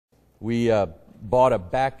We bought a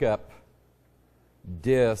backup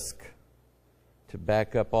disk to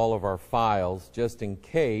back up all of our files just in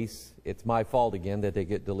case it's my fault again that they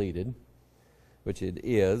get deleted, which it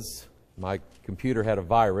is. My computer had a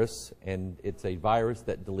virus, and it's a virus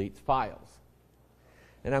that deletes files.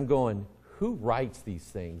 And I'm going, who writes these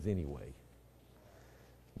things anyway?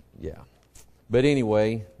 Yeah. But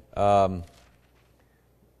anyway, I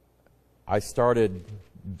started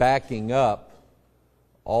backing up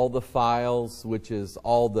all the files, which is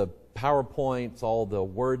all the PowerPoints, all the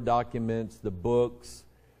Word documents, the books,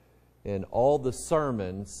 and all the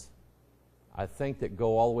sermons, I think, that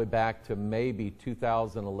go all the way back to maybe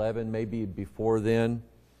 2011, maybe before then.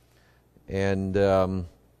 And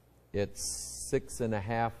it's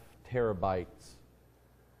 6.5 terabytes.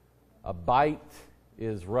 A byte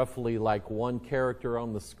is roughly like one character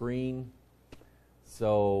on the screen.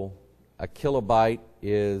 So a kilobyte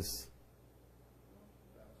is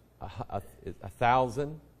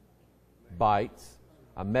 1,000 bytes.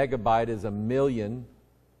 A megabyte is 1,000,000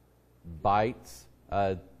 bytes.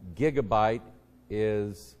 A gigabyte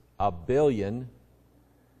is 1 billion.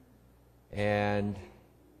 And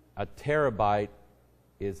a terabyte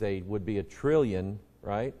is would be 1 trillion,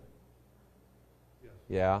 right? Yes.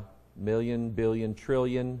 Yeah. Million, billion,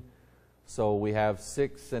 trillion. So we have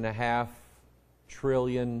 6.5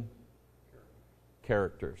 trillion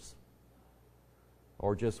characters.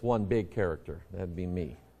 Or just one big character. That'd be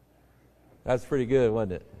me. That's pretty good,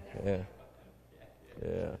 wasn't it? Yeah.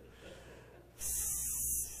 Yeah.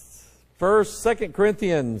 2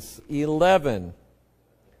 Corinthians 11.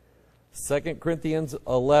 2 Corinthians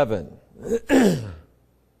 11.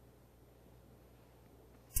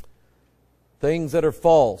 Things that are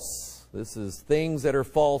false. This is things that are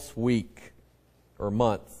false week or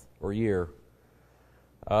month or year.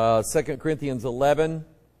 2 Corinthians 11,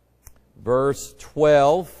 verse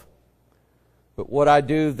 12. But what I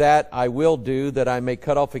do, that I will do, that I may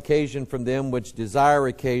cut off occasion from them which desire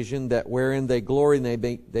occasion, that wherein they glory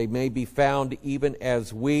they may be found even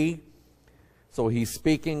as we. So he's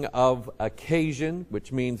speaking of occasion,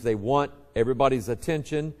 which means they want everybody's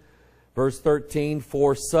attention. Verse 13,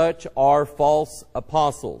 for such are false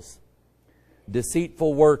apostles,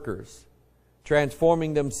 deceitful workers,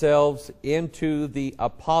 transforming themselves into the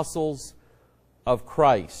apostles of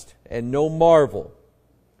Christ. And no marvel,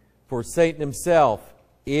 for Satan himself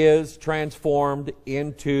is transformed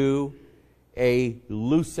into a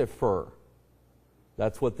Lucifer.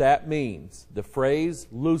 That's what that means. The phrase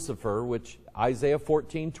Lucifer, which Isaiah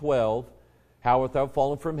 14:12, how art thou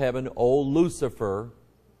fallen from heaven, O Lucifer.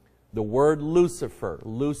 The word Lucifer,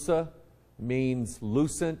 Luca, means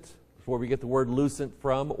lucent. That's where we get the word lucent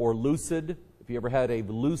from, or lucid. If you ever had a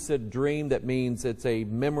lucid dream, that means it's a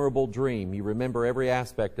memorable dream. You remember every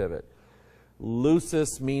aspect of it.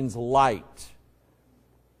 Lucis means light.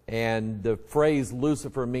 And the phrase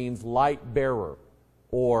Lucifer means light bearer.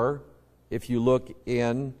 Or, if you look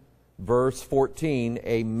in verse 14,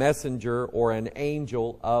 a messenger or an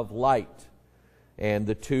angel of light. And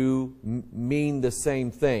the two mean the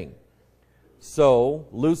same thing. So,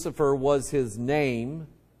 Lucifer was his name,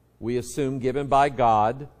 we assume, given by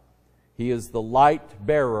God. He is the light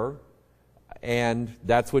bearer, and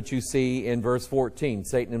that's what you see in verse 14.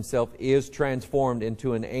 Satan himself is transformed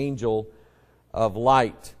into an angel of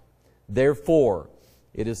light. Therefore,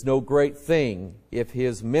 it is no great thing if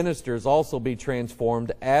his ministers also be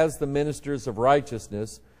transformed as the ministers of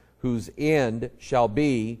righteousness, whose end shall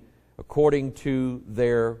be according to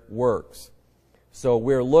their works. So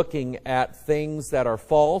we're looking at things that are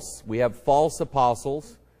false. We have false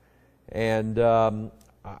apostles. And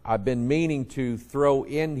I've been meaning to throw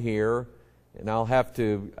in here, and I'll have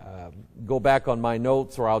to go back on my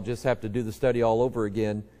notes, or I'll just have to do the study all over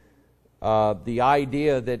again. The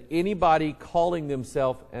idea that anybody calling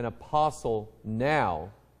themselves an apostle now,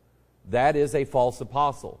 that is a false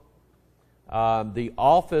apostle. The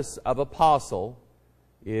office of apostle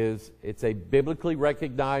it's a biblically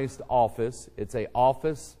recognized office. It's an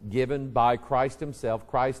office given by Christ himself.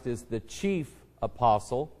 Christ is the chief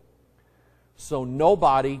apostle. So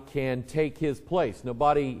nobody can take his place.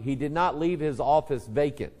 He did not leave his office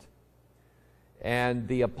vacant. And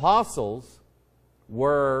the apostles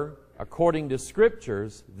were, according to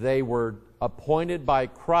scriptures, they were appointed by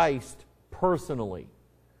Christ personally.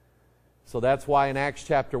 So that's why in Acts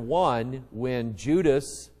chapter 1, when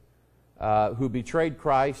Judas, who betrayed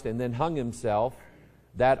Christ and then hung himself,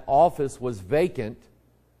 that office was vacant.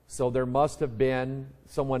 So there must have been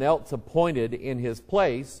someone else appointed in his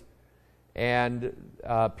place. And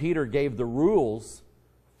Peter gave the rules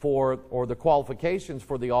for, or the qualifications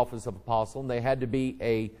for the office of apostle. And they had to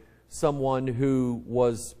be someone who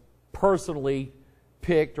was personally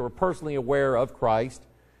picked or personally aware of Christ.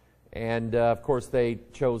 And, of course, they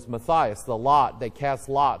chose Matthias. They cast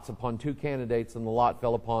lots upon two candidates, and the lot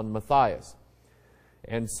fell upon Matthias.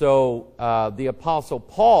 And so the Apostle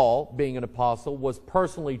Paul, being an apostle, was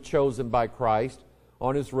personally chosen by Christ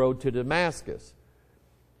on his road to Damascus.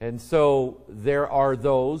 And so there are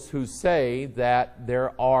those who say that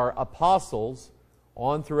there are apostles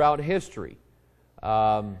on throughout history.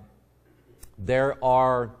 There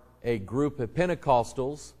are a group of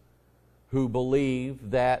Pentecostals who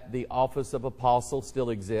believe that the office of apostle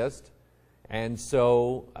still exists. And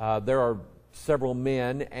so there are several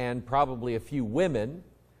men and probably a few women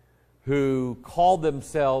who call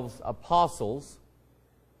themselves apostles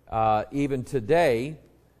even today,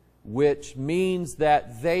 which means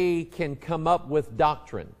that they can come up with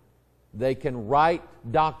doctrine. They can write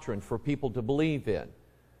doctrine for people to believe in.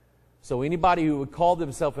 So anybody who would call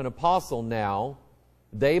themselves an apostle now,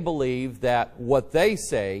 they believe that what they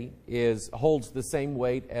say holds the same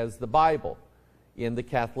weight as the Bible. In the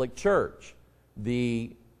Catholic Church,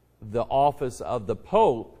 the office of the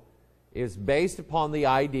Pope is based upon the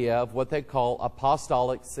idea of what they call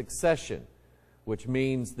apostolic succession, which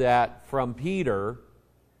means that from Peter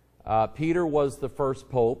was the first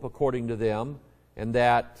Pope, according to them, and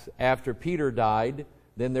that after Peter died,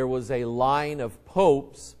 then there was a line of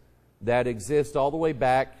popes that exist all the way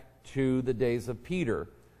back to the days of Peter,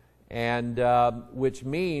 and which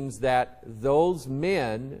means that those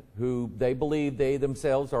men who they believe they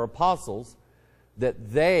themselves are apostles,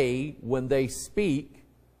 that they, when they speak,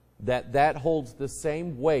 that holds the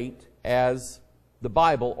same weight as the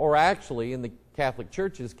Bible, or actually, in the Catholic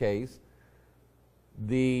Church's case,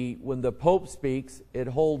 when the Pope speaks, it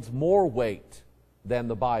holds more weight than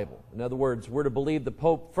the Bible. In other words, we're to believe the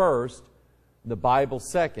Pope first, the Bible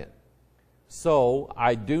second. So,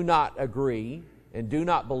 I do not agree and do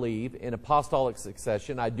not believe in apostolic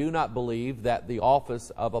succession. I do not believe that the office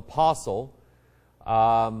of apostle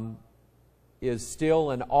is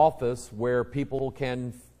still an office where people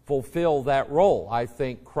can fulfill that role. I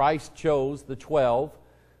think Christ chose the 12,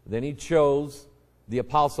 then He chose the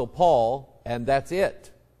Apostle Paul, and that's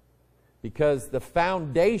it. Because the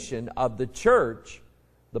foundation of the church,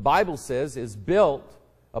 the Bible says, is built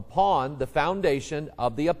upon the foundation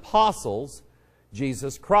of the apostles,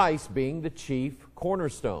 Jesus Christ being the chief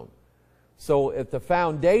cornerstone. So if the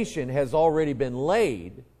foundation has already been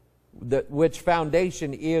laid, which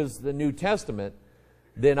foundation is the New Testament,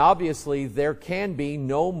 then obviously there can be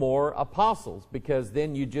no more apostles, because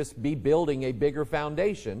then you just be building a bigger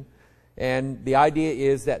foundation. And the idea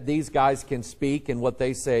is that these guys can speak, and what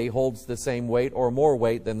they say holds the same weight or more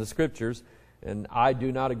weight than the Scriptures. And I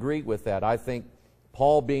do not agree with that. I think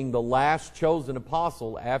Paul being the last chosen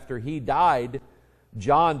apostle after he died,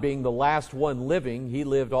 John being the last one living, he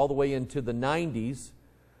lived all the way into the 90s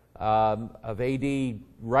of AD,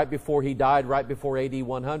 right before he died, right before AD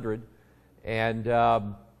 100. And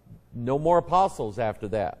no more apostles after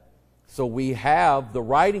that. So we have the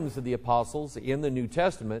writings of the apostles in the New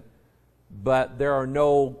Testament, but there are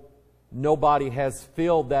nobody has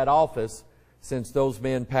filled that office since those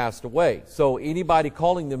men passed away. So anybody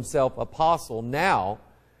calling themselves apostle now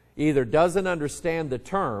either doesn't understand the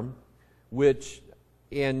term, which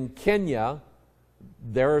in Kenya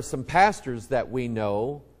there are some pastors that we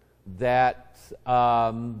know that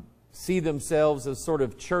see themselves as sort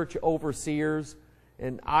of church overseers,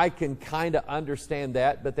 and I can kind of understand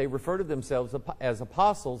that, but they refer to themselves as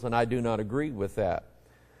apostles, and I do not agree with that.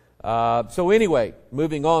 So anyway,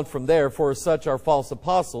 moving on from there, for such are false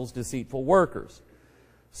apostles, deceitful workers.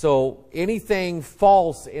 So anything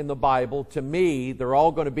false in the Bible, to me, they're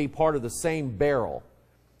all going to be part of the same barrel.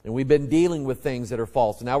 And we've been dealing with things that are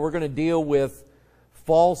false. Now we're going to deal with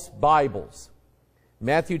false Bibles.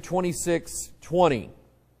 Matthew 26:20.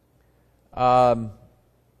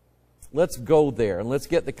 Let's go there and let's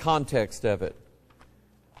get the context of it.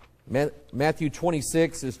 Matthew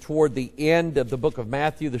 26 is toward the end of the book of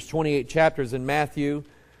Matthew. There's 28 chapters in Matthew.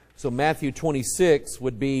 So Matthew 26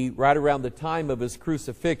 would be right around the time of His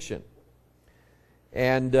crucifixion.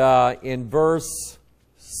 And in verse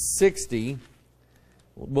 60,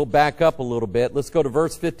 we'll back up a little bit. Let's go to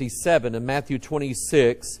verse 57 in Matthew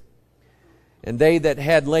 26. And they that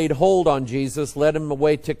had laid hold on Jesus led Him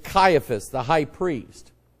away to Caiaphas, the high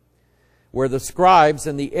priest, where the scribes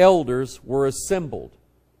and the elders were assembled.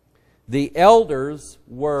 The elders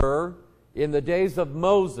were, in the days of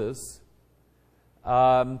Moses,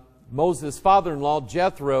 Moses' father-in-law,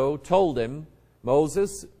 Jethro, told him,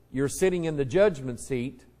 Moses, you're sitting in the judgment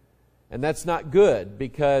seat, and that's not good,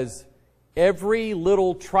 because every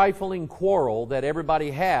little trifling quarrel that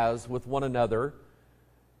everybody has with one another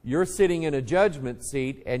you're sitting in a judgment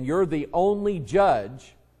seat and you're the only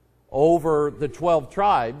judge over the 12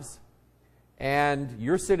 tribes, and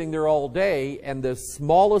you're sitting there all day, and the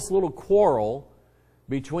smallest little quarrel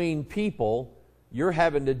between people, you're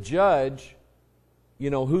having to judge,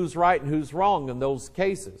 who's right and who's wrong in those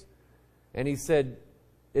cases. And he said,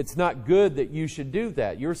 it's not good that you should do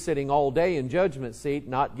that. You're sitting all day in judgment seat,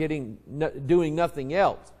 doing nothing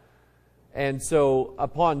else. And so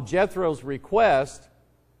upon Jethro's request,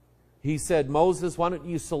 he said, Moses, why don't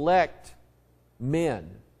you select men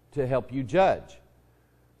to help you judge?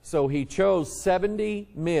 So he chose 70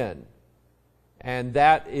 men, and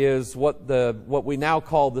that is what we now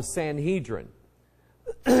call the Sanhedrin.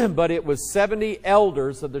 But it was 70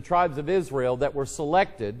 elders of the tribes of Israel that were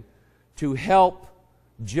selected to help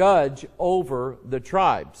judge over the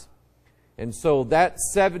tribes. And so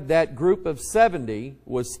that group of 70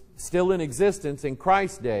 was still in existence in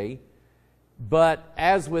Christ's day, but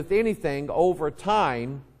as with anything, over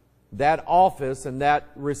time, that office and that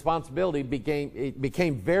responsibility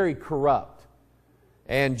became very corrupt.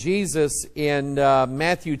 And Jesus in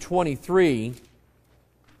Matthew 23,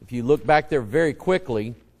 if you look back there very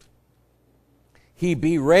quickly, he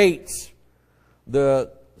berates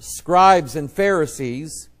the scribes and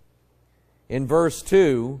Pharisees in verse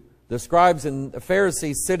 2. The scribes and the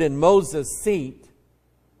Pharisees sit in Moses' seat.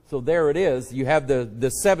 So there it is. You have the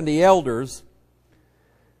 70 elders.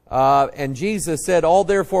 And Jesus said, all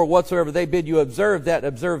therefore whatsoever they bid you observe, that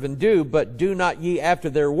observe and do, but do not ye after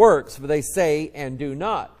their works, for they say and do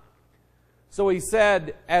not. So he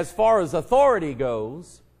said, as far as authority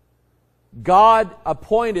goes, God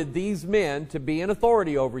appointed these men to be in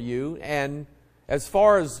authority over you, and as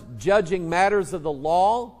far as judging matters of the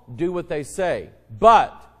law, do what they say.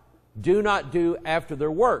 But do not do after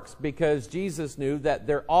their works, because Jesus knew that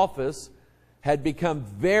their office had become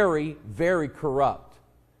very, very corrupt.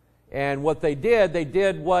 And what they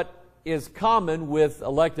did what is common with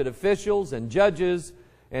elected officials and judges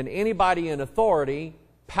and anybody in authority.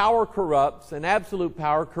 Power corrupts, and absolute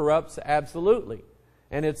power corrupts absolutely.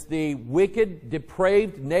 And it's the wicked,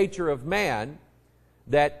 depraved nature of man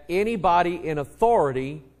that anybody in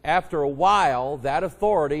authority, after a while, that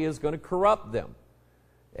authority is going to corrupt them.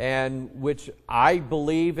 And which I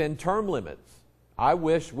believe in term limits. I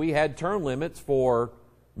wish we had term limits for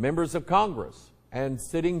members of Congress and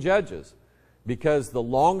sitting judges, because the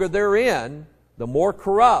longer they're in, the more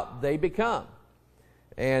corrupt they become.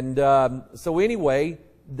 And so anyway,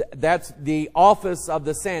 that's the office of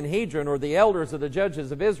the Sanhedrin, or the elders of the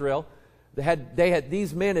judges of Israel.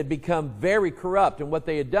 These men had become very corrupt, and what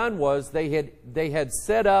they had done was they had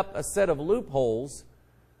set up a set of loopholes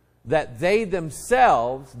that they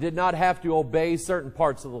themselves did not have to obey certain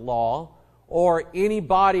parts of the law, or any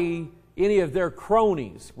of their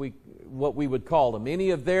cronies, what we would call them, any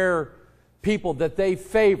of their people that they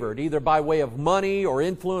favored, either by way of money or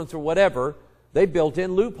influence or whatever. They built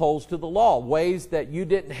in loopholes to the law, ways that you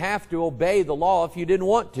didn't have to obey the law if you didn't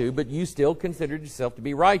want to, but you still considered yourself to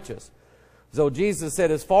be righteous. So Jesus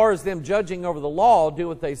said, as far as them judging over the law, do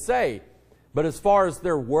what they say. But as far as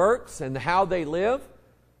their works and how they live,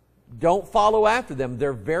 don't follow after them.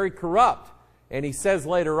 They're very corrupt. And he says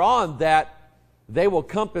later on that they will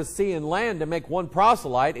compass sea and land to make one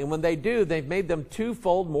proselyte, and when they do, they've made them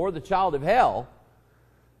twofold more the child of hell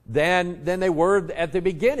than they were at the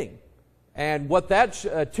beginning. And what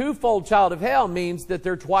that twofold child of hell means, that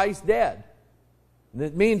they're twice dead.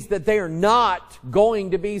 It means that they are not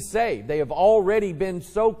going to be saved. They have already been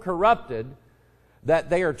so corrupted that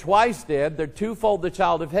they are twice dead. They're twofold the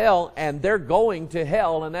child of hell, and they're going to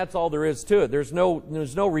hell, and that's all there is to it. There's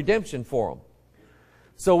no redemption for them.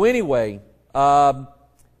 So anyway,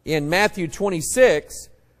 in Matthew 26,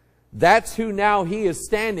 that's who now he is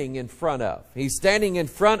standing in front of. He's standing in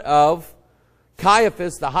front of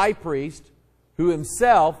Caiaphas, the high priest, who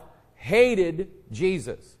himself hated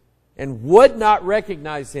Jesus and would not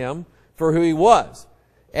recognize him for who he was,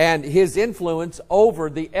 and his influence over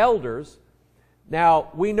the elders. Now,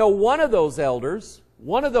 we know one of those elders,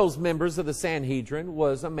 one of those members of the Sanhedrin,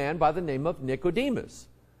 was a man by the name of Nicodemus.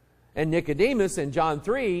 And Nicodemus in John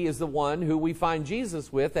 3 is the one who we find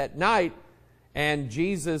Jesus with at night, and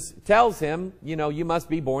Jesus tells him, you must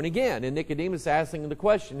be born again. And Nicodemus asking the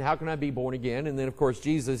question, how can I be born again? And then, of course,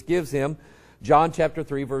 Jesus gives him John chapter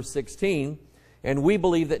 3, verse 16. And we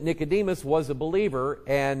believe that Nicodemus was a believer,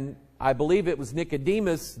 and I believe it was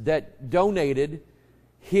Nicodemus that donated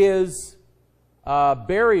his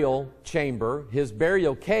burial chamber, his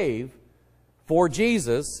burial cave, for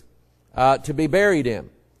Jesus to be buried in.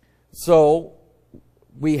 So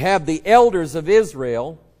we have the elders of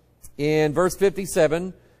Israel in verse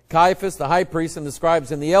 57. Caiaphas, the high priest, and the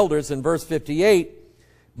scribes and the elders in verse 58.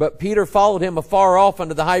 But Peter followed him afar off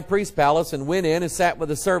unto the high priest's palace and went in and sat with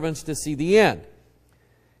the servants to see the end.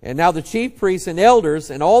 And now the chief priests and elders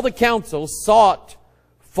and all the council sought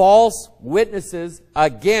false witnesses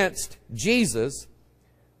against Jesus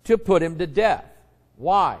to put him to death.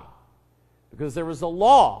 Why? Because there was a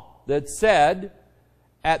law that said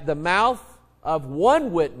at the mouth of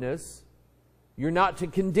one witness, you're not to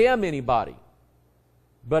condemn anybody,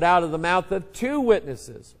 but out of the mouth of two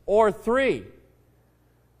witnesses or three.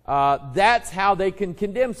 That's how they can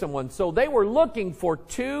condemn someone. So they were looking for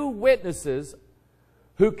two witnesses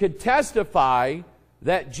who could testify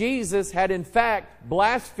that Jesus had in fact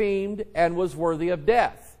blasphemed and was worthy of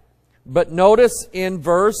death. But notice in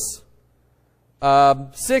verse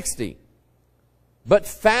 60, but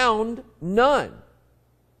found none.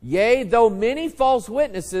 Yea, though many false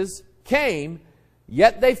witnesses came,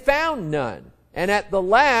 yet they found none. And at the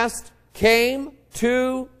last came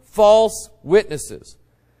two false witnesses.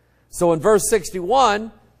 So in verse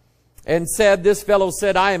 61, and said, this fellow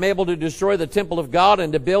said, I am able to destroy the temple of God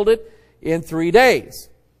and to build it in 3 days.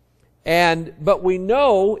 But we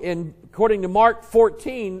know, according to Mark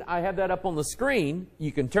 14, I have that up on the screen.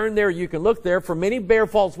 You can turn there, you can look there. For many bear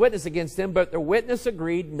false witness against him, but the witness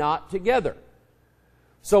agreed not together.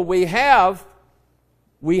 So we have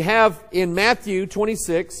in Matthew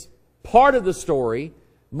 26, part of the story.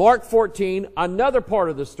 Mark 14, another part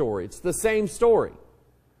of the story. It's the same story.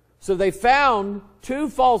 So they found two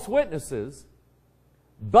false witnesses,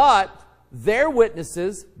 but their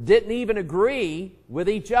witnesses didn't even agree with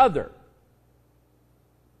each other.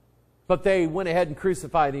 But they went ahead and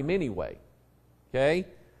crucified him anyway. Okay?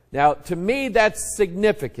 Now, to me, that's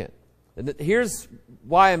significant. And here's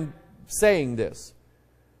why I'm saying this.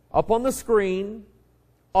 Up on the screen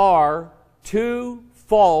are two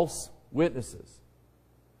false witnesses.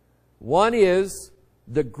 One is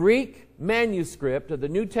the Greek manuscript of the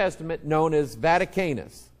New Testament known as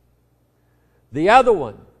Vaticanus. The other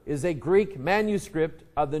one is a Greek manuscript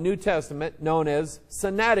of the New Testament known as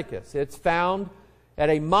Sinaiticus. It's found at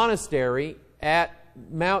a monastery at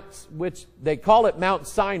which they call it Mount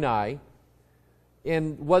Sinai,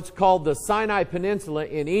 in what's called the Sinai Peninsula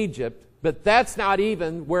in Egypt, but that's not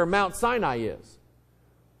even where Mount Sinai is.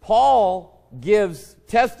 Paul gives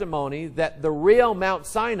testimony that the real Mount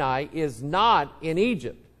Sinai is not in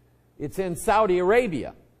Egypt. It's in Saudi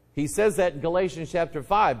Arabia. He says that in Galatians chapter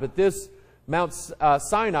 5. But this Mount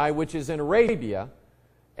Sinai, which is in Arabia,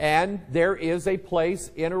 and there is a place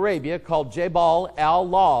in Arabia called Jebel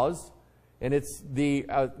al-Lawz, and it's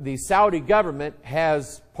the Saudi government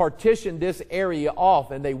has partitioned this area off,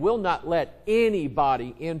 and they will not let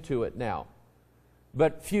anybody into it now.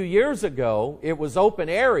 But a few years ago, it was open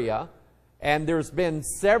area, and there's been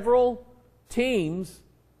several teams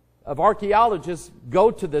of archaeologists go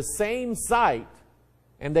to the same site,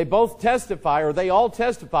 and they both testify, or they all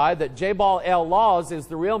testify, that Jebel al-Lawz is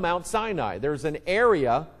the real Mount Sinai. There's an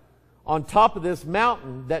area on top of this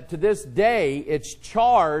mountain that to this day it's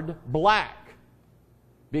charred black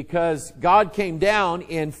because God came down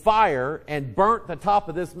in fire and burnt the top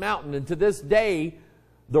of this mountain, and to this day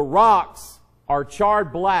the rocks are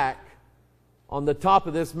charred black on the top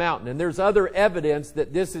of this mountain. And there's other evidence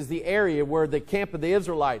that this is the area where the camp of the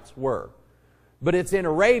Israelites were. But it's in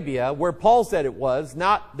Arabia, where Paul said it was,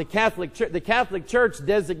 not the Catholic Church. The Catholic Church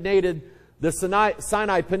designated the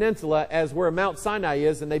Sinai Peninsula as where Mount Sinai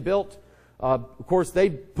is, and they built, of course, they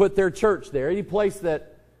put their church there. Any place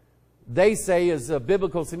that they say is of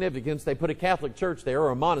biblical significance, they put a Catholic church there, or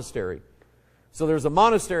a monastery. So there's a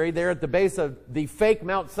monastery there at the base of the fake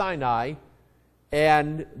Mount Sinai,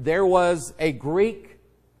 and there was a Greek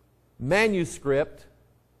manuscript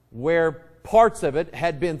where parts of it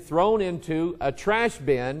had been thrown into a trash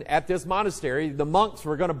bin at this monastery. The monks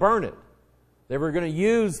were going to burn it. They were going to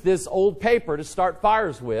use this old paper to start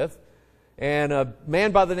fires with. And a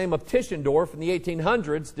man by the name of Tischendorf in the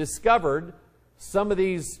 1800s discovered some of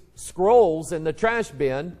these scrolls in the trash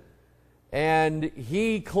bin. And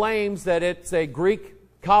he claims that it's a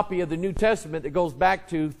Greek copy of the New Testament that goes back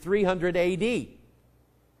to 300 AD.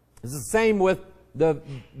 It's the same with the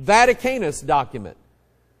Vaticanus document.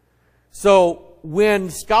 So when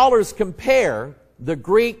scholars compare the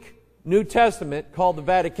Greek New Testament called the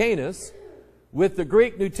Vaticanus with the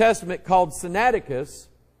Greek New Testament called Sinaiticus,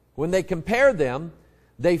 when they compare them,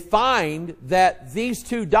 they find that these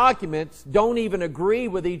two documents don't even agree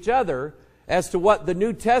with each other as to what the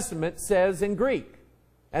New Testament says in Greek.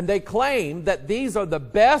 And they claim that these are the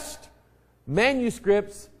best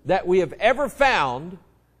manuscripts that we have ever found,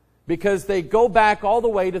 because they go back all the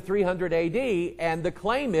way to 300 AD, and the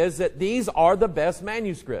claim is that these are the best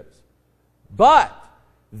manuscripts. But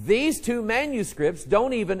these two manuscripts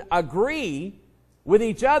don't even agree with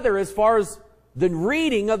each other as far as the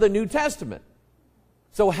reading of the New Testament.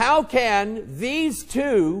 So how can these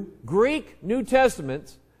two Greek New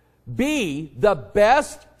Testaments be the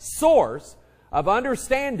best source of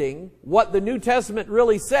understanding what the New Testament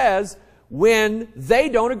really says when they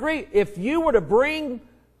don't agree? If you were to bring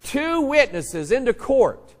two witnesses into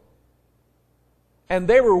court, and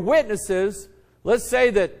they were witnesses, let's say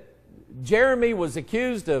that Jeremy was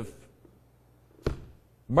accused of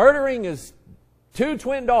murdering his two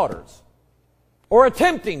twin daughters, or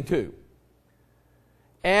attempting to.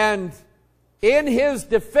 And in his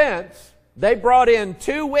defense, they brought in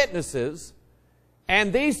two witnesses,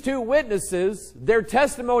 and these two witnesses, their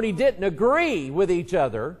testimony didn't agree with each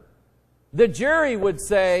other. The jury would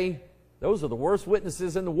say, those are the worst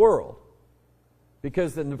witnesses in the world.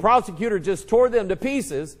 Because then the prosecutor just tore them to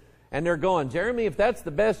pieces, and they're going, Jeremy, if that's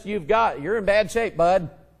the best you've got, you're in bad shape,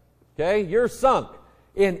 bud. Okay, you're sunk.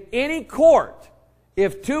 In any court,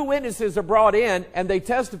 if two witnesses are brought in and they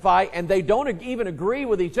testify and they don't even agree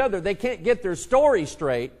with each other, they can't get their story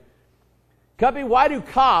straight. Cubby, why do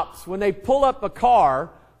cops, when they pull up a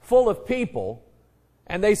car full of people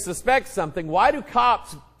and they suspect something, why do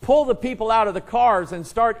cops pull the people out of the cars and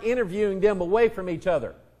start interviewing them away from each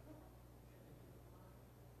other?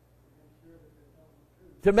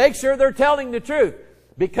 To make sure they're telling the truth.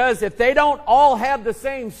 Because if they don't all have the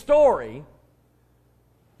same story,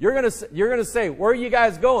 you're going to say, where are you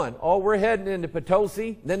guys going? Oh, we're heading into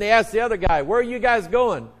Potosi. Then they ask the other guy, where are you guys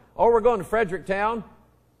going? Oh, we're going to Fredericktown.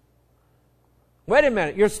 Wait a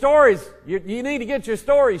minute, your stories, you need to get your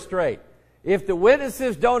story straight. If the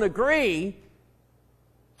witnesses don't agree,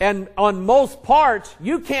 and on most parts,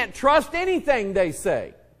 you can't trust anything they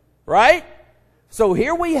say. Right? So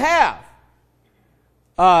here we have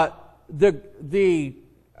the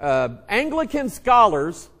Anglican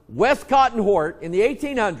scholars, Westcott and Hort, in the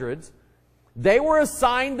 1800s, they were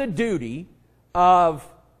assigned the duty of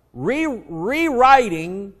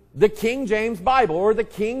rewriting the King James Bible, or the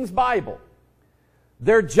King's Bible.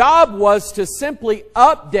 Their job was to simply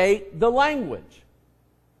update the language.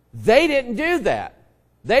 They didn't do that.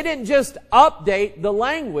 They didn't just update the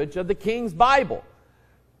language of the King's Bible.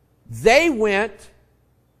 They went,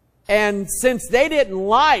 and since they didn't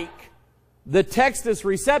like the Textus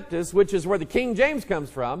Receptus, which is where the King James comes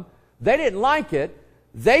from, they didn't like it.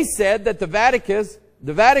 They said that the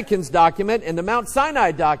Vatican's document and the Mount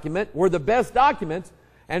Sinai document were the best documents,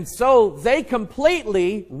 and so they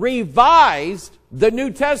completely revised the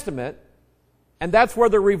New Testament, and that's where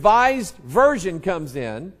the revised version comes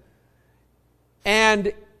in.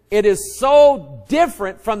 And it is so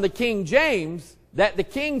different from the King James that the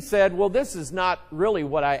king said, well, this is not really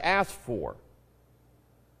what I asked for.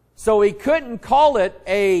 So he couldn't call it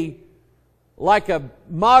like a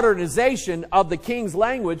modernization of the king's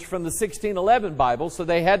language from the 1611 Bible, so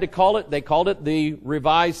they had to called it the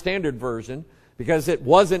Revised Standard Version, because it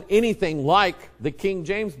wasn't anything like the King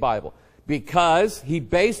James Bible, because he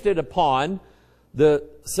based it upon the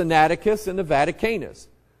Sinaiticus and the Vaticanus.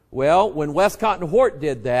 Well, when Westcott and Hort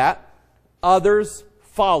did that, others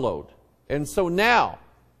followed. And so now,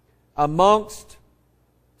 amongst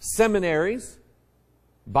seminaries,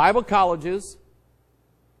 Bible colleges,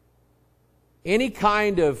 any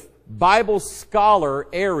kind of Bible scholar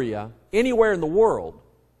area anywhere in the world,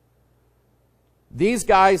 these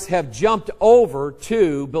guys have jumped over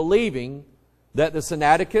to believing that the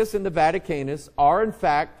Sinaiticus and the Vaticanus are in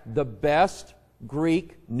fact the best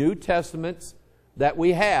Greek New Testaments that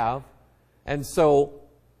we have. And so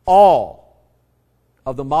all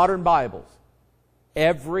of the modern Bibles,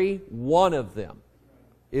 every one of them,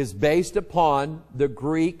 is based upon the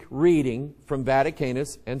Greek reading from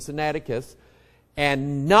Vaticanus and Sinaiticus,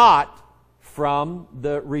 and not from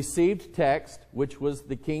the received text, which was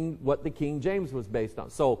what the King James was based on.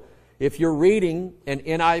 So if you're reading an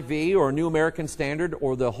NIV or a New American Standard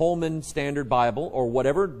or the Holman Standard Bible or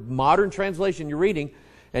whatever modern translation you're reading,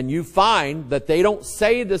 and you find that they don't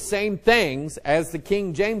say the same things as the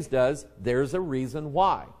King James does, there's a reason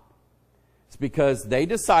why. It's because they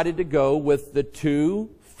decided to go with the two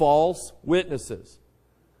false witnesses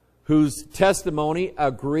whose testimony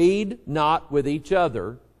agreed not with each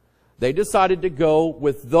other. They decided to go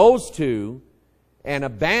with those two and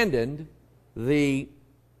abandoned the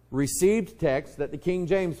received text that the King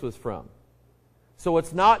James was from. So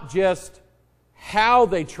it's not just how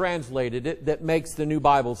they translated it that makes the new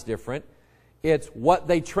Bibles different. It's what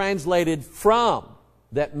they translated from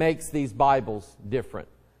that makes these Bibles different.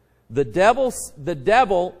 The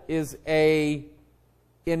devil is an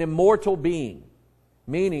immortal being,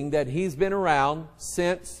 meaning that he's been around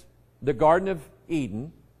since the Garden of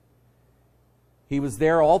Eden. He was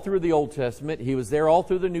there all through the Old Testament. He was there all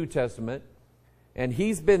through the New Testament. And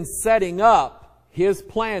he's been setting up his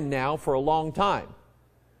plan now for a long time.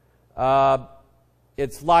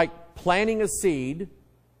 It's like planting a seed,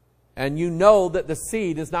 and you know that the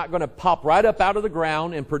seed is not going to pop right up out of the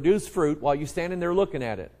ground and produce fruit while you're standing there looking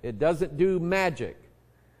at it. It doesn't do magic.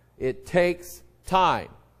 It takes time.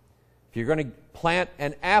 If you're going to plant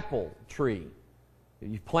an apple tree,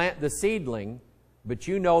 you plant the seedling, but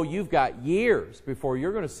you know you've got years before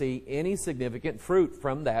you're going to see any significant fruit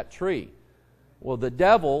from that tree. Well, the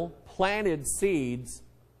devil planted seeds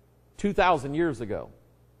 2,000 years ago.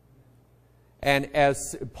 And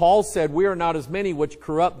as Paul said, we are not as many which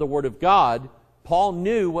corrupt the word of God. Paul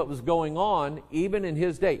knew what was going on even in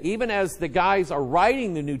his day. Even as the guys are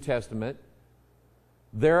writing the New Testament,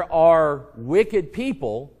 there are wicked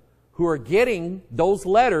people who are getting those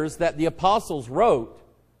letters that the apostles wrote,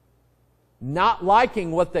 not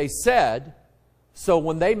liking what they said. So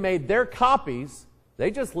when they made their copies,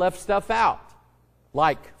 they just left stuff out.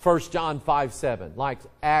 Like 1 John 5:7, like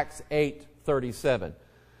Acts 8:37.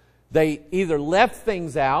 They either left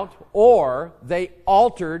things out or they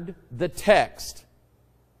altered the text.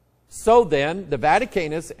 So then, the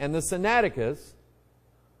Vaticanus and the Sinaiticus,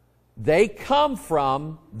 they come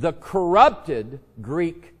from the corrupted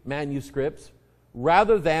Greek manuscripts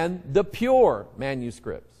rather than the pure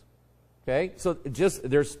manuscripts. Okay? So just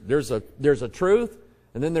there's a truth,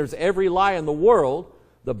 and then there's every lie in the world.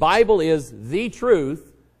 The Bible is the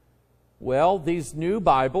truth. Well, these new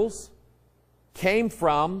Bibles came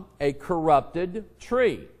from a corrupted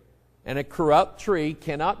tree. And a corrupt tree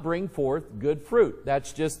cannot bring forth good fruit.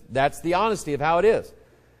 That's the honesty of how it is.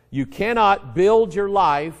 You cannot build your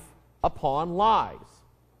life upon lies.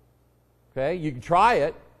 Okay? You can try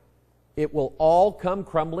it. It will all come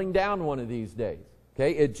crumbling down one of these days.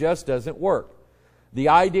 Okay? It just doesn't work. The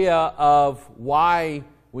idea of why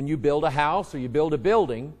when you build a house or you build a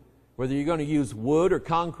building, whether you're going to use wood or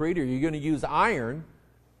concrete or you're going to use iron,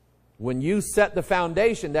 when you set the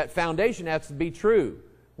foundation, that foundation has to be true.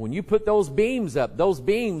 When you put those beams up, those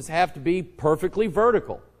beams have to be perfectly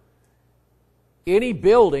vertical. Any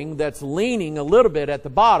building that's leaning a little bit at the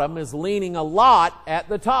bottom is leaning a lot at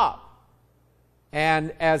the top.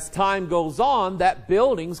 And as time goes on, that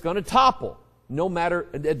building's going to topple. No matter,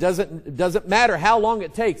 it doesn't matter how long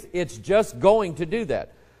it takes. It's just going to do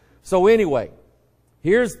that. So anyway,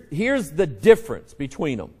 here's the difference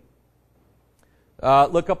between them.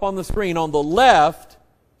 Look up on the screen. On the left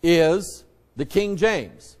is the King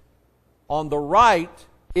James. On the right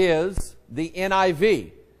is the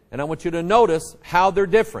NIV. And I want you to notice how they're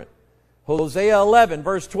different. Hosea 11,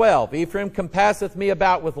 verse 12. Ephraim compasseth me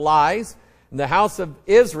about with lies, and the house of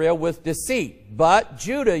Israel with deceit. But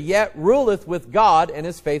Judah yet ruleth with God, and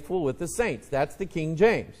is faithful with the saints. That's the King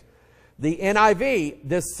James. The NIV,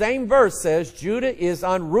 this same verse says, Judah is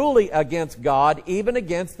unruly against God, even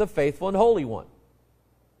against the faithful and holy one.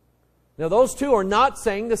 Now, those two are not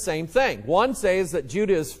saying the same thing. One says that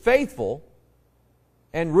Judah is faithful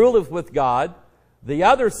and ruleth with God. The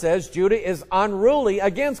other says Judah is unruly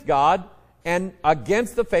against God and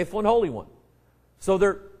against the faithful and holy one. So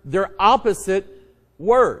they're opposite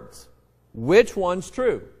words. Which one's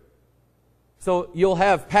true? So you'll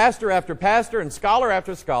have pastor after pastor and scholar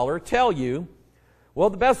after scholar tell you,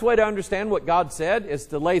 well, the best way to understand what God said is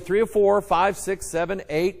to lay 3 or 4, 5, 6, 7,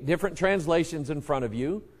 8 different translations in front of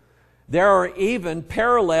you. There are even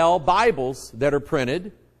parallel Bibles that are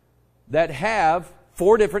printed that have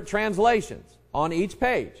 4 different translations on each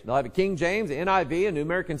page. They'll have a King James, NIV, a New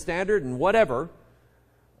American Standard, and whatever.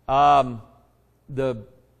 I've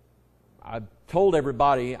told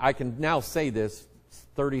everybody, I can now say this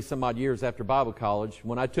 30 some odd years after Bible college.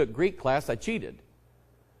 When I took Greek class, I cheated.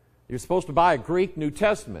 You're supposed to buy a Greek New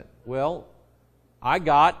Testament. Well, I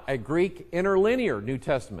got a Greek interlinear New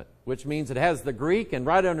Testament, which means it has the Greek, and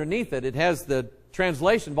right underneath it, it has the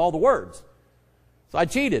translation of all the words. So I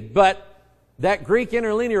cheated. But that Greek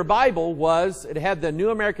interlinear Bible it had the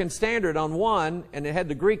New American Standard on one, and it had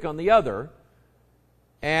the Greek on the other.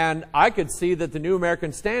 And I could see that the New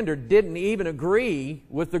American Standard didn't even agree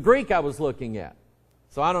with the Greek I was looking at.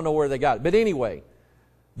 So I don't know where they got it. But anyway,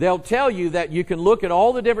 they'll tell you that you can look at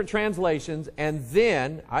all the different translations, and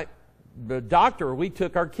then the doctor we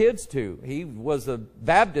took our kids to, he was a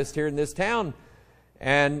Baptist here in this town,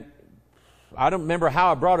 and I don't remember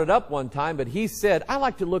how I brought it up one time, but he said, I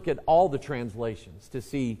like to look at all the translations to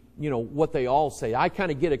see, what they all say. I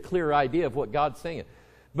kind of get a clear idea of what God's saying.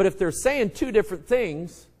 But if they're saying 2 different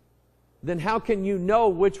things, then how can you know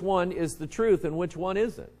which one is the truth and which one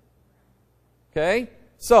isn't? Okay?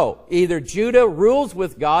 So, either Judah rules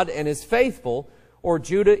with God and is faithful, or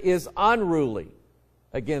Judah is unruly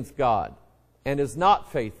against God and is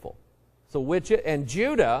not faithful. So and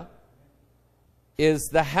Judah is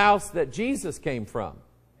the house that Jesus came from.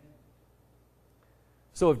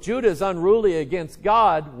 So if Judah is unruly against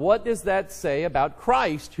God, what does that say about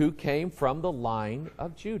Christ, who came from the line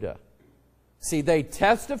of Judah? See, they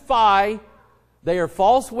testify, they are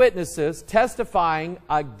false witnesses testifying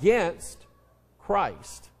against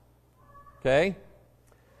Christ. Okay?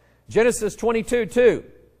 Genesis 22:2.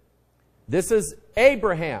 This is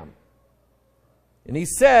Abraham. And he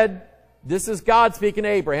said, this is God speaking to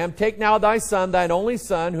Abraham, "Take now thy son, thine only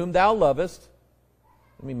son, whom thou lovest."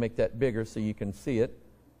 Let me make that bigger so you can see it.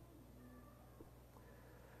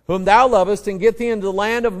 "Whom thou lovest, and get thee into the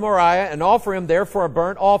land of Moriah, and offer him there for a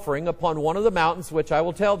burnt offering upon one of the mountains which I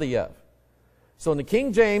will tell thee of." So in the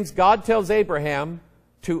King James, God tells Abraham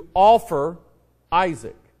to offer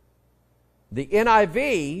Isaac. The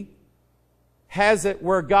NIV has it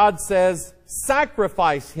where God says,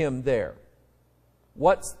 sacrifice him there.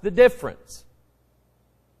 What's the difference?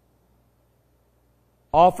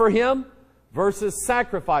 Offer him versus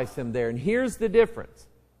sacrifice him there. And here's the difference.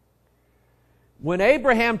 When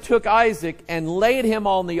Abraham took Isaac and laid him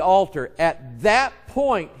on the altar, at that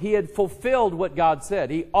point he had fulfilled what God said.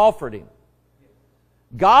 He offered him.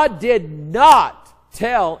 God did not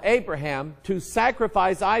tell Abraham to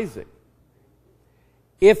sacrifice Isaac.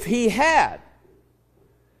 If he had,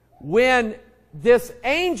 when this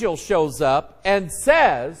angel shows up and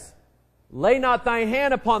says, "Lay not thy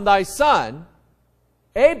hand upon thy son,"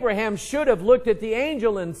 Abraham should have looked at the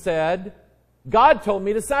angel and said, "God told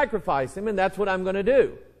me to sacrifice him, and that's what I'm going to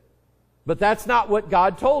do." But that's not what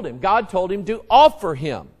God told him. God told him to offer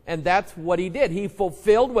him, and that's what he did. He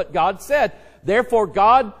fulfilled what God said. Therefore,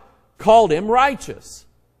 God called him righteous.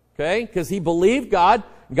 Okay? Because he believed God.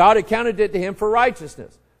 God accounted it to him for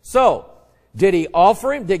righteousness. So, did he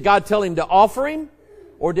offer him? Did God tell him to offer him?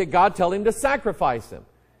 Or did God tell him to sacrifice him?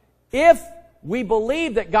 If we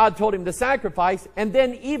believe that God told him to sacrifice, and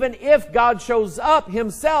then even if God shows up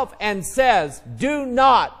himself and says, "Do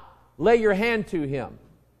not lay your hand to him,"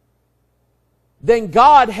 then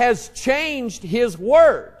God has changed his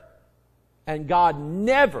word. And God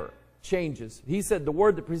never changes. He said, "The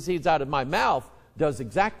word that proceeds out of my mouth does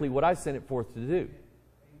exactly what I sent it forth to do."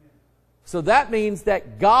 So that means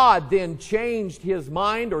that God then changed his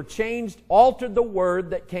mind, or altered the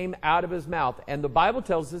word that came out of his mouth. And the Bible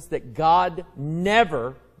tells us that God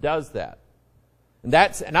never does that.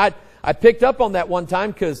 And I picked up on that one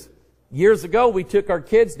time because years ago we took our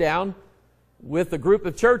kids down with a group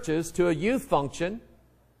of churches to a youth function.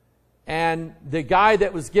 And the guy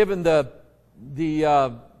that was given the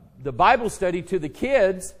Bible study to the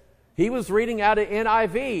kids, he was reading out of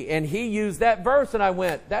NIV, and he used that verse, and I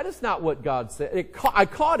went, "That is not what God said." I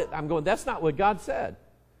caught it. I'm going, "That's not what God said."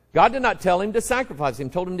 God did not tell him to sacrifice him,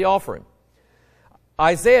 told him to offer him.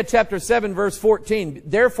 Isaiah chapter 7, verse 14,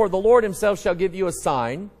 "Therefore the Lord himself shall give you a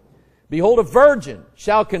sign. Behold, a virgin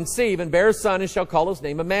shall conceive and bear a son, and shall call his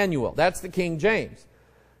name Emmanuel." That's the King James.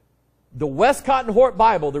 The Westcott and Hort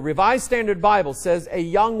Bible, the Revised Standard Bible, says a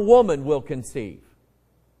young woman will conceive.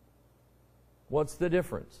 What's the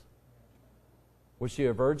difference? Was she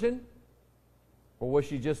a virgin? Or was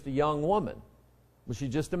she just a young woman? Was she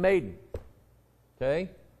just a maiden? Okay?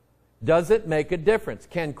 Does it make a difference?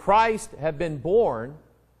 Can Christ have been born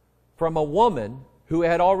from a woman who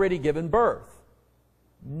had already given birth?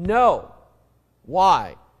 No.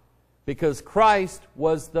 Why? Because Christ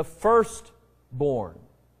was the firstborn.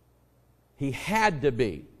 He had to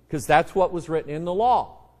be, because that's what was written in the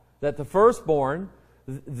law. That the firstborn,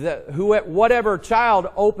 whatever child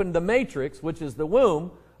opened the matrix, which is the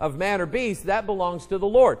womb of man or beast, that belongs to the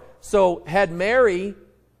Lord. So had Mary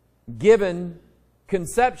given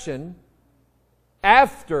conception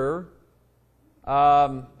after,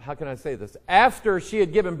 how can I say this? After she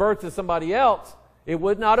had given birth to somebody else, it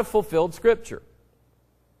would not have fulfilled Scripture.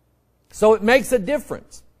 So it makes a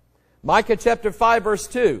difference. Micah chapter 5 verse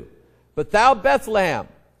 2. "But thou Bethlehem,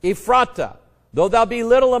 Ephratah, though thou be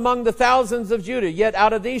little among the thousands of Judah, yet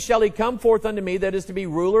out of thee shall he come forth unto me that is to be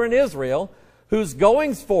ruler in Israel, whose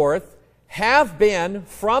goings forth have been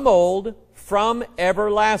from old, from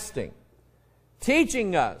everlasting."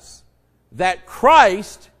 Teaching us that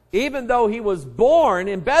Christ, even though he was born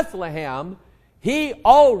in Bethlehem, he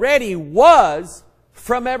already was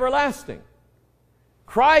from everlasting.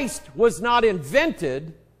 Christ was not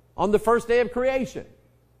invented on the first day of creation.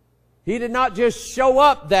 He did not just show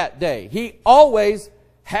up that day. He always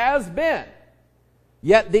has been.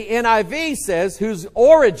 Yet the NIV says, whose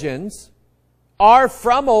origins are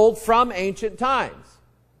from old, from ancient times.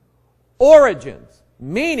 Origins,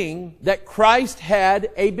 meaning that Christ had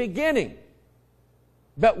a beginning.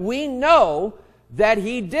 But we know that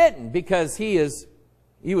He didn't, because He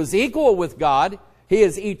was equal with God. He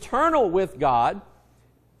is eternal with God.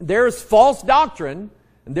 There's false doctrine.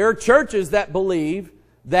 And there are churches that believe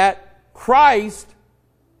that Christ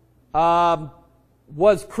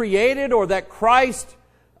was created, or that Christ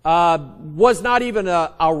was not even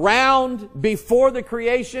around before the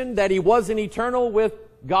creation, that He wasn't eternal with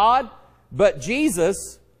God. But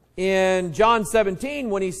Jesus, in John 17,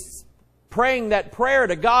 when He's praying that prayer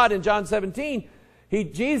to God in John 17,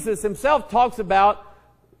 Jesus Himself talks about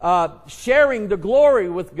sharing the glory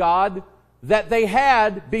with God that they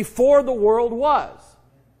had before the world was.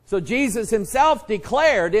 So Jesus Himself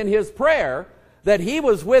declared in His prayer that He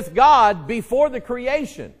was with God before the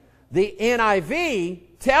creation. The NIV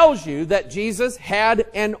tells you that Jesus had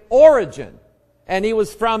an origin, and He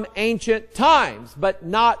was from ancient times, but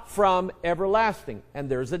not from everlasting. And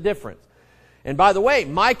there's a difference. And by the way,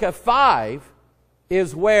 Micah 5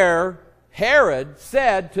 is where Herod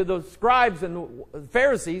said to the scribes and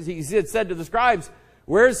Pharisees, he said to the scribes,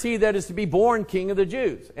 where is He that is to be born King of the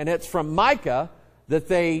Jews? And it's from Micah that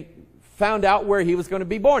they found out where He was going to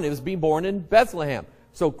be born. He was being born in Bethlehem.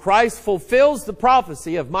 So Christ fulfills the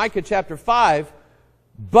prophecy of Micah chapter 5,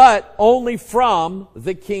 but only from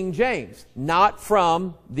the King James, not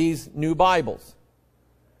from these new Bibles.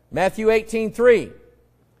 Matthew 18:3.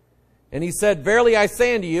 And He said, verily I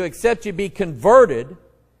say unto you, except you be converted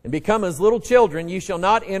and become as little children, you shall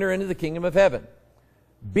not enter into the kingdom of heaven.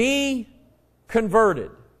 Be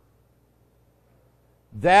converted.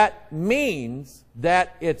 That means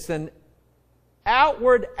that it's an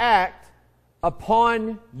outward act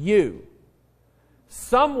upon you.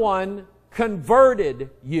 Someone converted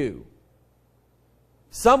you.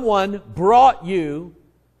 Someone brought you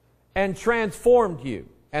and transformed you.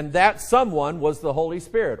 And that someone was the Holy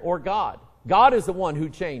Spirit, or God. God is the one who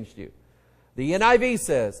changed you. The NIV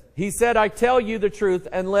says, He said, I tell you the truth,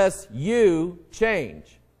 unless you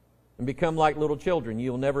change and become like little children,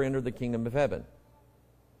 you will never enter the kingdom of heaven.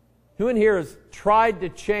 Who in here has tried to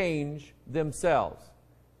change themselves?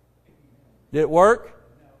 Did it work?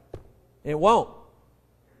 It won't.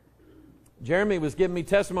 Jeremy was giving me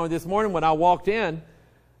testimony this morning when I walked in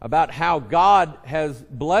about how God has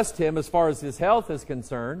blessed him as far as his health is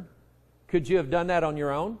concerned. Could you have done that on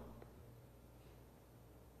your own?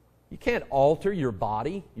 You can't alter your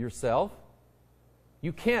body yourself.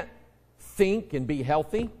 You can't think and be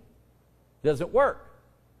healthy. It doesn't work.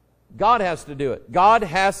 God has to do it. God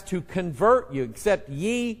has to convert you, except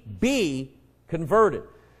ye be converted.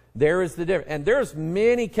 There is the difference. And there's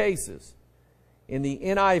many cases in the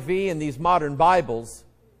NIV and these modern Bibles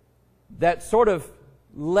that sort of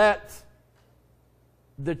let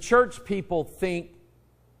the church people think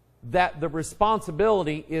that the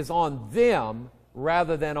responsibility is on them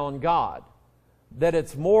rather than on God. That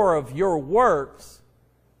it's more of your works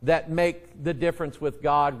that make the difference with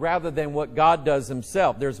God rather than what God does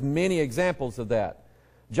Himself. There's many examples of that.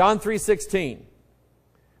 John 3:16.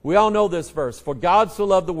 We all know this verse. For God so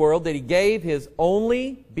loved the world that He gave His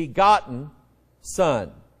only begotten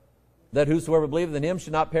Son, that whosoever believeth in Him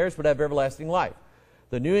should not perish but have everlasting life.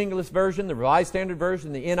 The New English Version, the Revised Standard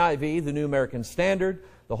Version, the NIV, the New American Standard,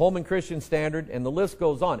 the Holman Christian Standard, and the list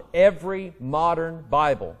goes on. Every modern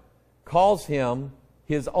Bible calls Him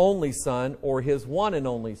His only Son or His one and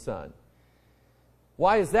only Son.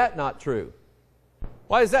 Why is that not true?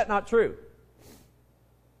 Why is that not true?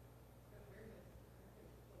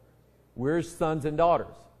 We're sons and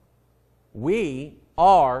daughters. We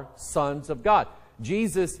are sons of God.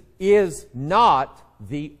 Jesus is not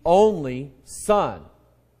the only Son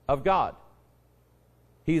of God.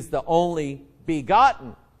 He's the only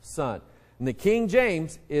begotten Son. And the King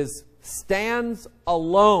James stands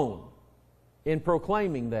alone in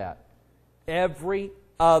proclaiming that. Every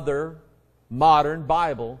other modern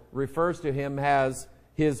Bible refers to Him as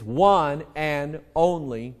His one and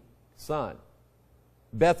only Son.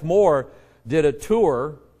 Beth Moore did a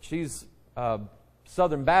tour. She's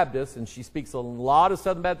Southern Baptist, and she speaks a lot of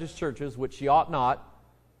Southern Baptist churches, which she ought not,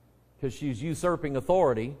 because she's usurping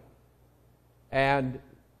authority. And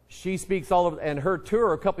she speaks all of, and her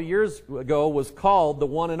tour a couple years ago was called The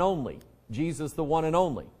One and Only. Jesus the One and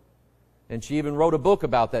Only. And she even wrote a book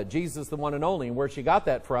about that, Jesus the One and Only. And where she got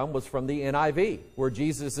that from was from the NIV, where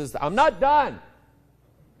Jesus is, I'm not done.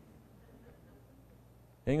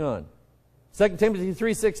 Hang on. 2 Timothy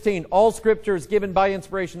 3:16, all Scripture is given by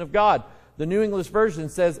inspiration of God. The New English Version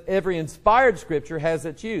says every inspired Scripture has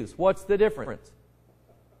its use. What's the difference?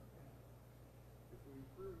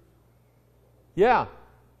 Yeah.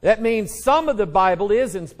 That means some of the Bible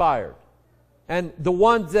is inspired. And the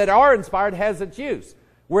ones that are inspired has its use.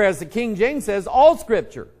 Whereas the King James says all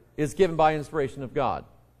Scripture is given by inspiration of God.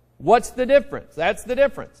 What's the difference? That's the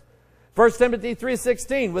difference. 1 Timothy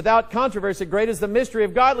 3:16, without controversy, great is the mystery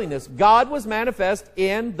of godliness. God was manifest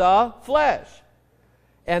in the flesh.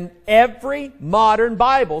 And every modern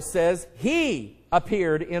Bible says He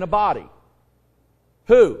appeared in a body.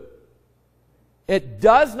 Who? It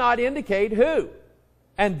does not indicate who.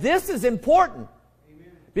 And this is important.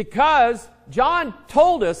 Amen. Because John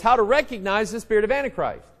told us how to recognize the spirit of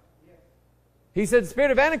Antichrist. Yes. He said the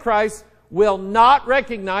spirit of Antichrist will not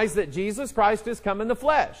recognize that Jesus Christ has come in the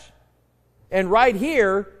flesh. And right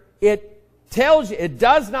here, it tells you, it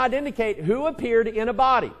does not indicate who appeared in a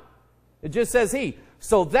body. It just says He.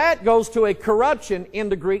 So that goes to a corruption in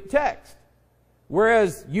the Greek text.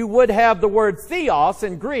 Whereas you would have the word theos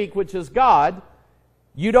in Greek, which is God,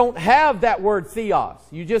 you don't have that word theos.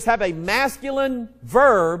 You just have a masculine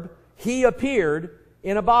verb, He appeared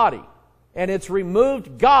in a body. And it's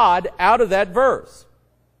removed God out of that verse.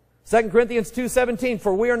 2 Corinthians 2:17,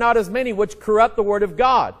 for we are not as many which corrupt the word of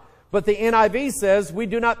God. But the NIV says, we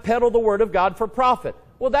do not peddle the word of God for profit.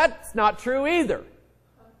 Well, that's not true either.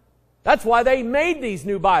 That's why they made these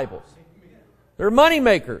new Bibles. They're money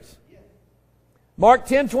makers. Mark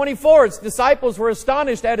 10:24, its disciples were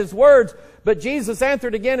astonished at His words, but Jesus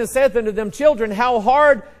answered again and saith unto them, children, how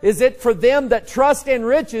hard is it for them that trust in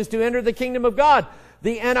riches to enter the kingdom of God?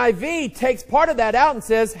 The NIV takes part of that out and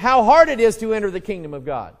says how hard it is to enter the kingdom of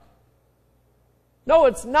God. No,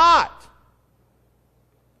 it's not.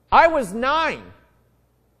 I was 9.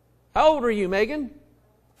 How old are you, Megan?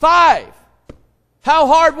 5. How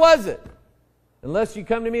hard was it? Unless you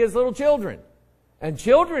come to me as little children. And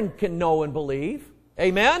children can know and believe.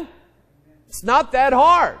 Amen? It's not that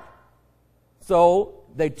hard. So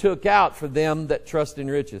they took out for them that trust in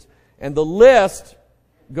riches. And the list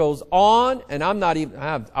goes on, and I'm not even,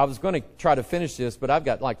 I was going to try to finish this, but I've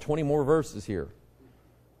got like 20 more verses here.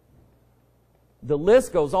 The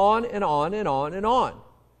list goes on and on and on and on.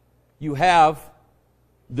 You have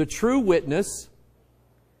the true witness,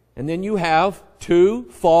 and then you have 2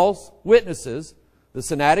 false witnesses, the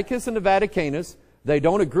Sinaiticus and the Vaticanus. They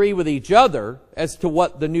don't agree with each other as to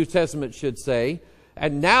what the New Testament should say.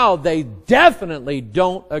 And now they definitely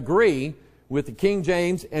don't agree with the King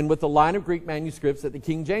James and with the line of Greek manuscripts that the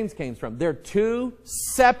King James came from. They're 2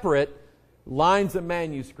 separate lines of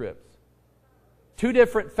manuscripts. 2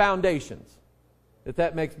 different foundations, if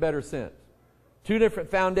that makes better sense. 2 different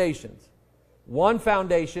foundations. One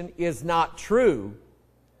foundation is not true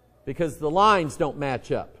because the lines don't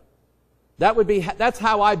match up. That's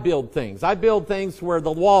how I build things. I build things where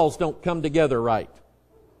the walls don't come together right.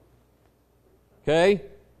 Okay?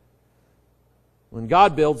 When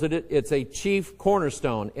God builds it, it's a chief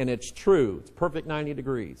cornerstone, and it's true. It's perfect 90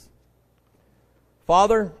 degrees.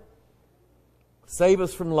 Father, save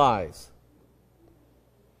us from lies.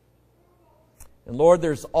 And Lord,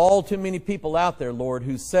 there's all too many people out there, Lord,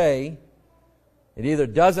 who say it either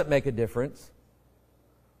doesn't make a difference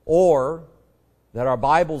or that our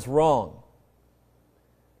Bible's wrong.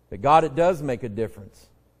 But God, it does make a difference.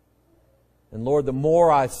 And Lord, the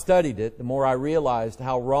more I studied it, the more I realized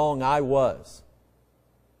how wrong I was.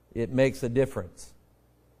 It makes a difference.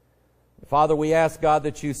 Father, we ask, God,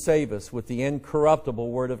 that you save us with the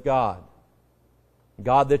incorruptible Word of God.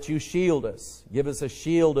 God, that you shield us. Give us a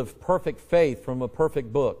shield of perfect faith from a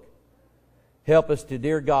perfect book. Help us to,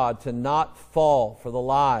 dear God, to not fall for the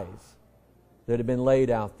lies that have been laid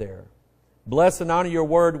out there. Bless and honor your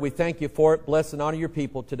word. We thank you for it. Bless and honor your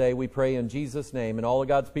people today, we pray in Jesus' name. And all of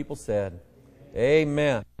God's people said,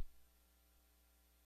 Amen.